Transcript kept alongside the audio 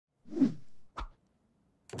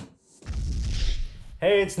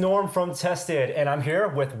Hey, it's Norm from Tested, and I'm here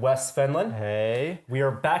with Wes Fenlon. Hey. We are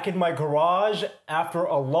back in my garage after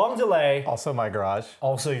a long delay. Also my garage.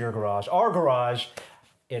 Also your garage. Our garage.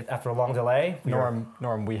 After a long delay.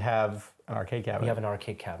 Norm, we have an arcade cabinet. We have an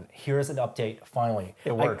arcade cabinet. Here's an update, finally.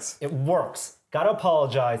 It works. It works. Gotta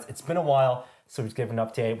apologize. It's been a while, so we just gave an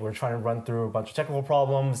update. We're trying to run through a bunch of technical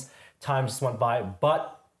problems. Time just went by,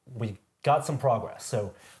 but we got some progress.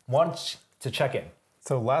 So wanted to check in.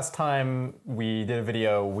 So last time we did a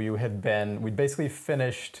video, we'd basically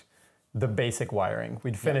finished the basic wiring.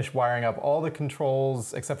 We'd finished wiring up all the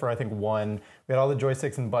controls, except for I think one. We had all the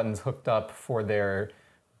joysticks and buttons hooked up for their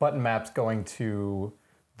button maps going to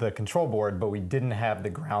the control board, but we didn't have the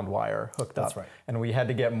ground wire hooked up. That's right. And we had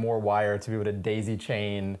to get more wire to be able to daisy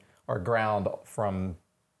chain our ground from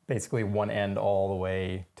basically one end all the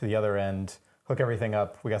way to the other end, hook everything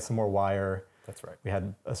up. We got some more wire. That's right. We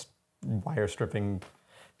had a wire stripping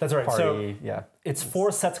That's right. party. So yeah. It's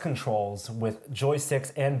 4 sets of controls with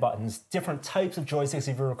joysticks and buttons, different types of joysticks,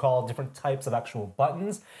 if you recall, different types of actual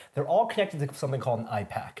buttons. They're all connected to something called an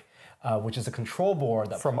iPack, which is a control board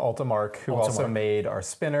that from Ultimark, who also made our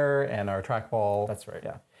spinner and our trackball. That's right.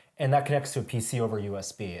 Yeah. And that connects to a PC over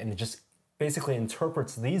USB, and it just basically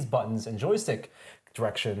interprets these buttons and joystick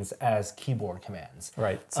directions as keyboard commands.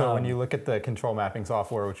 Right. So when you look at the control mapping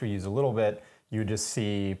software, which we use a little bit, you just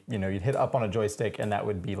see, you'd hit up on a joystick and that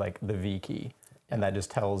would be like the V key. And that just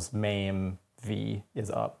tells MAME V is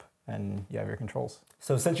up and you have your controls.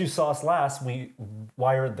 So since you saw us last, we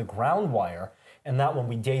wired the ground wire, and that one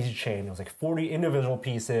we daisy chained. It was like 40 individual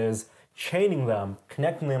pieces, chaining them,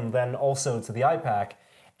 connecting them then also to the iPack,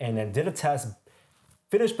 and then did a test,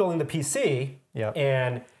 finished building the PC,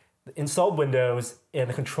 and installed Windows, and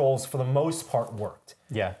the controls for the most part worked.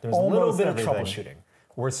 Yeah. There's a little bit of troubleshooting.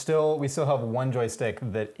 We still have one joystick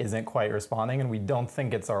that isn't quite responding, and we don't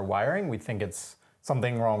think it's our wiring. We think it's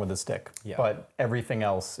something wrong with the stick. Yeah. But everything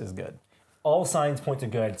else is good. All signs point to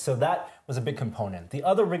good. So that was a big component. The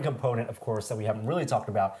other big component, of course, that we haven't really talked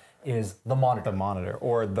about is the monitor. The monitor,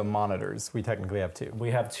 or the monitors. We technically have 2.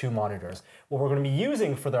 We have 2 monitors. What we're going to be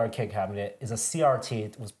using for the arcade cabinet is a CRT.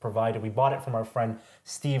 It was provided. We bought it from our friend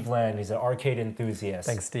Steve Lynn. He's an arcade enthusiast.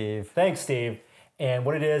 Thanks, Steve. Thanks, Steve. And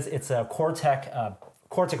what it is, it's a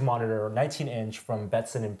Cortec monitor, 19-inch from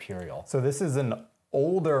Betson Imperial. So this is an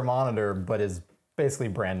older monitor, but is basically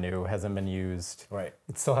brand new, hasn't been used. Right.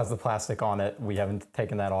 It still has the plastic on it. We haven't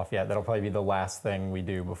taken that off yet. That'll probably be the last thing we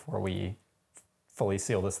do before we fully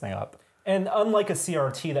seal this thing up. And unlike a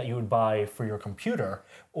CRT that you would buy for your computer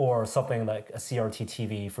or something like a CRT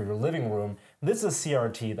TV for your living room, this is a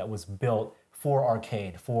CRT that was built for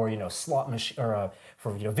arcade, for slot machine or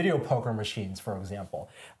for video poker machines, for example.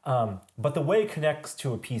 But the way it connects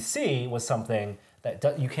to a PC was something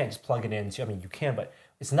that you can't just plug it into. I mean, you can, but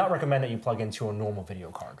it's not recommended that you plug into a normal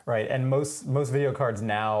video card. Right, and most video cards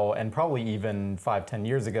now, and probably even 5-10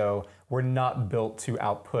 years ago, were not built to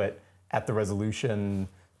output at the resolution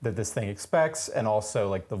that this thing expects, and also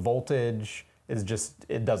like the voltage is just,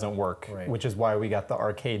 it doesn't work, which is why we got the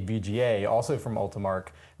arcade VGA, also from Ultimark,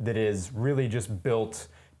 that is really just built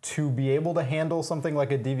to be able to handle something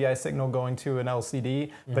like a DVI signal going to an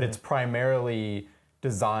LCD, but it's primarily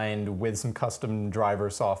designed with some custom driver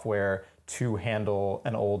software to handle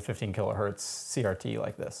an old 15 kilohertz CRT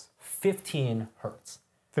like this. 15 hertz.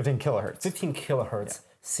 15 kilohertz. 15 kilohertz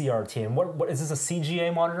CRT. And what is this, a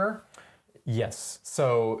CGA monitor? Yes.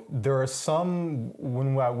 So there are some,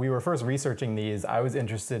 when we were first researching these, I was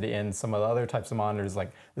interested in some of the other types of monitors,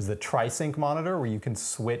 like there's the tri-sync monitor where you can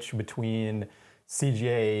switch between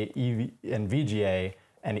CGA and VGA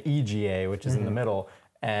and EGA, which is in the middle,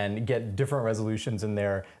 and get different resolutions in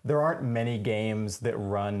there. There aren't many games that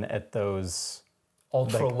run at those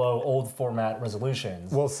ultra low, old format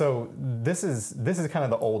resolutions. Well, so this is kind of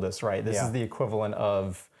the oldest, right? This is the equivalent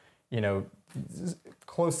of,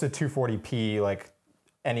 close to 240p, like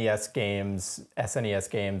NES games, SNES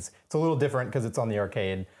games. It's a little different because it's on the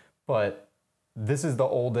arcade, but this is the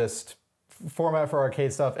oldest format for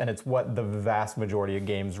arcade stuff, and it's what the vast majority of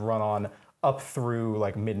games run on up through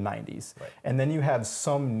like mid-90s. Right. And then you have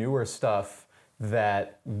some newer stuff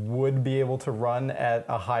that would be able to run at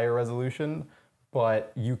a higher resolution,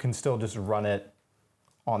 but you can still just run it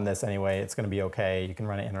on this anyway. It's going to be okay. You can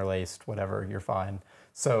run it interlaced, whatever, you're fine.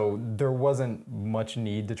 So there wasn't much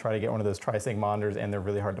need to try to get one of those tri-sync monitors, and they're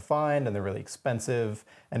really hard to find, and they're really expensive,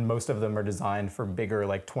 and most of them are designed for bigger,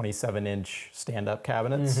 like 27-inch stand-up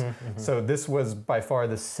cabinets. So this was by far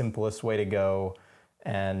the simplest way to go,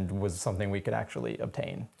 and was something we could actually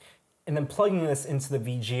obtain. And then plugging this into the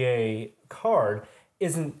VGA card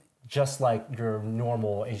isn't just like your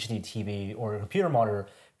normal HD TV or computer monitor,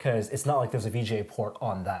 because it's not like there's a VGA port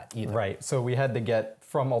on that either. Right. So we had to get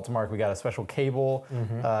from Ultimark. We got a special cable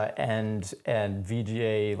and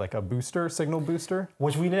VGA, like a booster, signal booster,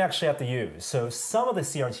 Which we didn't actually have to use. So some of the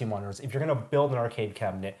CRT monitors, if you're going to build an arcade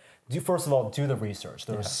cabinet, first of all, do the research.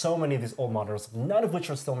 There are so many of these old monitors, none of which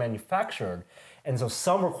are still manufactured. And so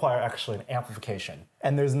some require actually an amplification.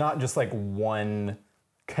 And there's not just like one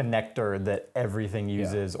connector that everything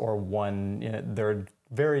uses or one, there are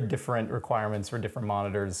very different requirements for different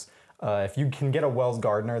monitors. If you can get a Wells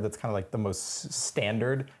Gardner, that's kind of like the most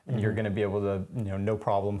standard, and you're going to be able to, no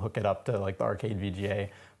problem hook it up to like the arcade VGA.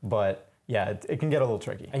 But yeah, it can get a little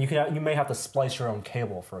tricky. And you may have to splice your own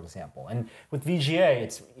cable, for example. And with VGA,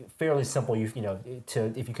 it's fairly simple. If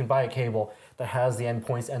you can buy a cable that has the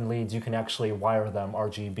endpoints and leads, you can actually wire them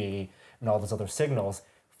RGB and all those other signals.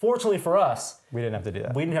 Fortunately for us, we didn't have to do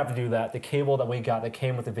that. We didn't have to do that. The cable that we got that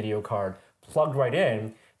came with the video card plugged right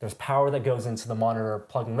in. There's power that goes into the monitor,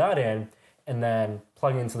 plugging that in, and then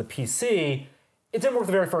plugging into the PC. It didn't work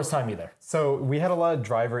the very first time either. So we had a lot of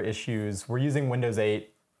driver issues. We're using Windows 8,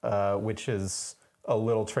 which is a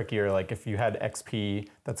little trickier. Like if you had XP,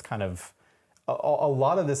 that's kind of, a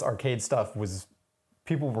lot of this arcade stuff was,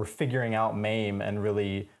 people were figuring out MAME and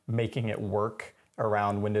really making it work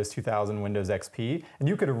around Windows 2000, Windows XP. And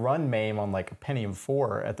you could run MAME on like a Pentium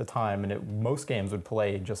 4 at the time, and most games would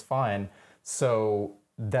play just fine. So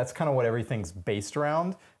that's kind of what everything's based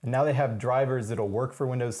around. And now they have drivers that'll work for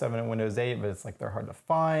Windows 7 and Windows 8, but it's like they're hard to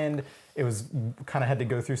find. It was kind of had to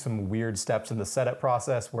go through some weird steps in the setup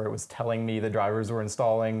process where it was telling me the drivers were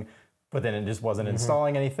installing, but then it just wasn't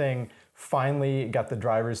installing anything. Finally got the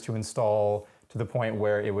drivers to install to the point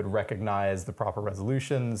where it would recognize the proper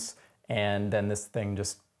resolutions, and then this thing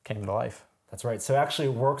just came to life. That's right. So it actually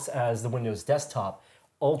works as the Windows desktop.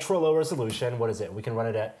 Ultra low resolution, what is it? We can run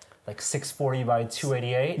it at like 640 by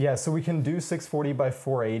 288? Yeah, so we can do 640 by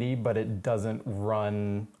 480, but it doesn't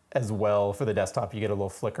run as well for the desktop. You get a little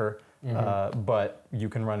flicker, but you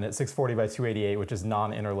can run it at 640 by 288, which is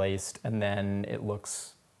non-interlaced, and then it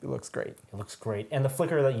looks great. It looks great. And the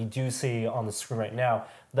flicker that you do see on the screen right now,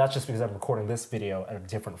 that's just because I'm recording this video at a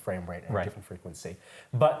different frame rate and a different frequency.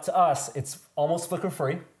 But to us, it's almost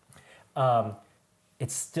flicker-free.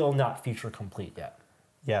 It's still not feature complete yet.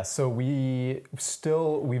 Yeah, so we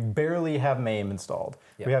barely have MAME installed.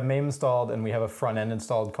 Yep. We have MAME installed, and we have a front end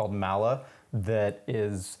installed called Mala that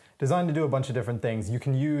is designed to do a bunch of different things. You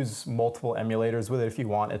can use multiple emulators with it if you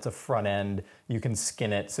want. It's a front end. You can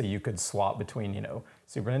skin it so you could swap between,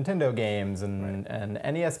 Super Nintendo games and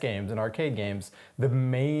NES games and arcade games. The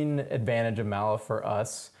main advantage of Mala for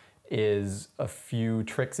us is a few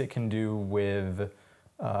tricks it can do with,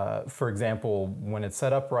 for example, when it's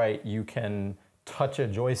set up right, you can touch a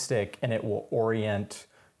joystick and it will orient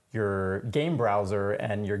your game browser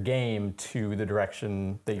and your game to the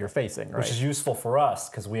direction that you're facing, right? Which is useful for us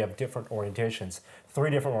because we have different orientations, 3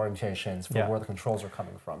 different orientations for where the controls are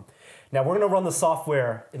coming from. Now we're going to run the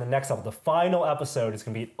software in the next episode. The final episode is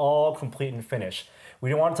going to be all complete and finished. We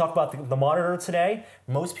don't want to talk about the monitor today.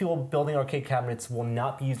 Most people building arcade cabinets will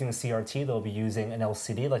not be using a CRT. They'll be using an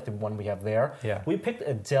LCD like the one we have there. Yeah. We picked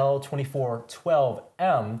a Dell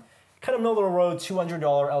 2412M, kind of middle of the road, $200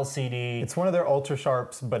 LCD. It's one of their ultra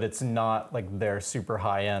sharps, but it's not like their super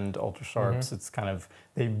high end ultra sharps. It's kind of,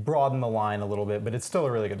 they broaden the line a little bit, but it's still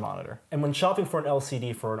a really good monitor. And when shopping for an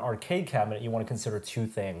LCD for an arcade cabinet, you want to consider 2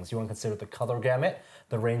 things. You want to consider the color gamut,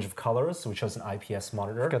 the range of colors, which has an IPS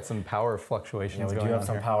monitor. It's got some power fluctuations going on. We do have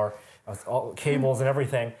some power, all cables and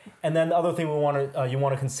everything. And then the other thing you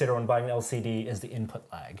want to consider when buying an LCD is the input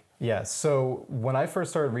lag. Yeah, so when I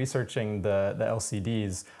first started researching the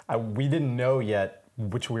LCDs, we didn't know yet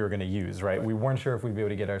which we were going to use, right? We weren't sure if we'd be able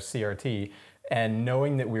to get our CRT. And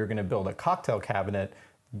knowing that we were going to build a cocktail cabinet,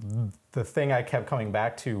 the thing I kept coming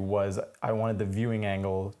back to was I wanted the viewing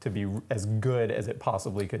angle to be as good as it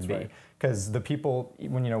possibly could be. Because the people,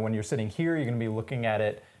 when you're sitting here, you're going to be looking at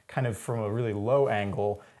it kind of from a really low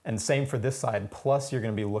angle, and same for this side, plus you're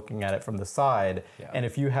going to be looking at it from the side. And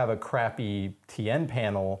if you have a crappy TN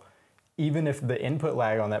panel, even if the input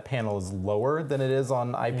lag on that panel is lower than it is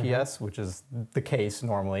on IPS, which is the case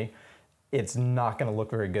normally, it's not going to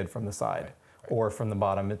look very good from the side or from the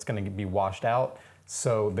bottom. It's going to be washed out.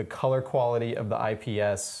 So the color quality of the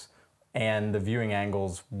IPS and the viewing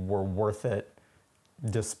angles were worth it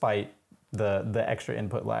despite the extra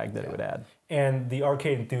input lag that it would add. And the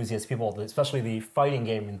arcade enthusiasts, people, especially the fighting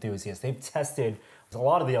game enthusiasts, they've tested a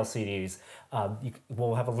lot of the LCDs.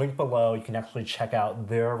 We'll have a link below. You can actually check out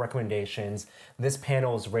their recommendations. This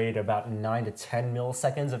panel is rated about 9 to 10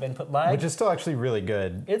 milliseconds of input lag. Which is still actually really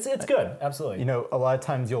good. It's good, absolutely. You know, a lot of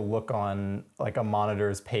times you'll look on like a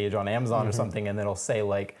monitor's page on Amazon or something, and it'll say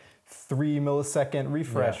like 3 millisecond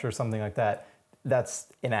refresh or something like that. That's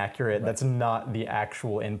inaccurate. Right. That's not the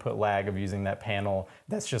actual input lag of using that panel.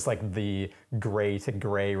 That's just like the gray to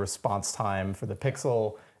gray response time for the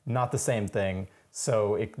pixel. Not the same thing.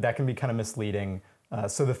 So that can be kind of misleading.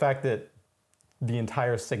 So the fact that the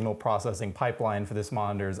entire signal processing pipeline for this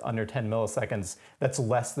monitor is under 10 milliseconds, that's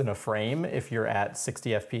less than a frame if you're at 60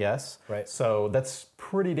 FPS. Right. So that's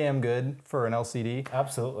pretty damn good for an LCD.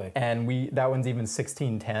 Absolutely. And that one's even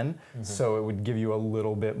 1610, so it would give you a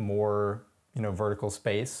little bit more, you know, vertical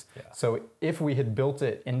space. Yeah. So if we had built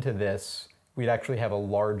it into this, we'd actually have a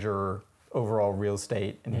larger overall real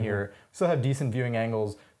estate in here. Still have decent viewing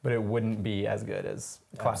angles, but it wouldn't be as good as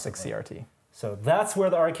classic CRT. So that's where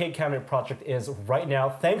the arcade cabinet project is right now.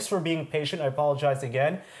 Thanks for being patient. I apologize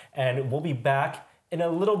again. And we'll be back in a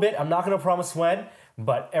little bit. I'm not going to promise when,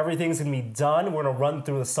 but everything's going to be done. We're going to run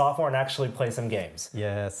through the software and actually play some games.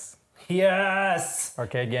 Yes. Yes!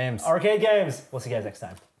 Arcade games. Arcade games. We'll see you guys next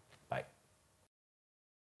time.